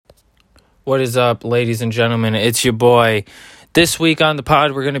What is up, ladies and gentlemen? It's your boy. This week on the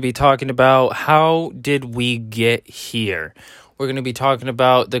pod, we're going to be talking about how did we get here? We're going to be talking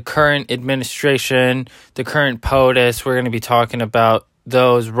about the current administration, the current POTUS. We're going to be talking about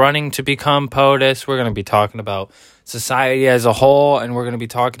those running to become POTUS. We're going to be talking about society as a whole, and we're going to be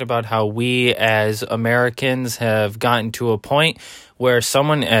talking about how we as Americans have gotten to a point where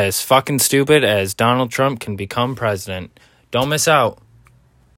someone as fucking stupid as Donald Trump can become president. Don't miss out.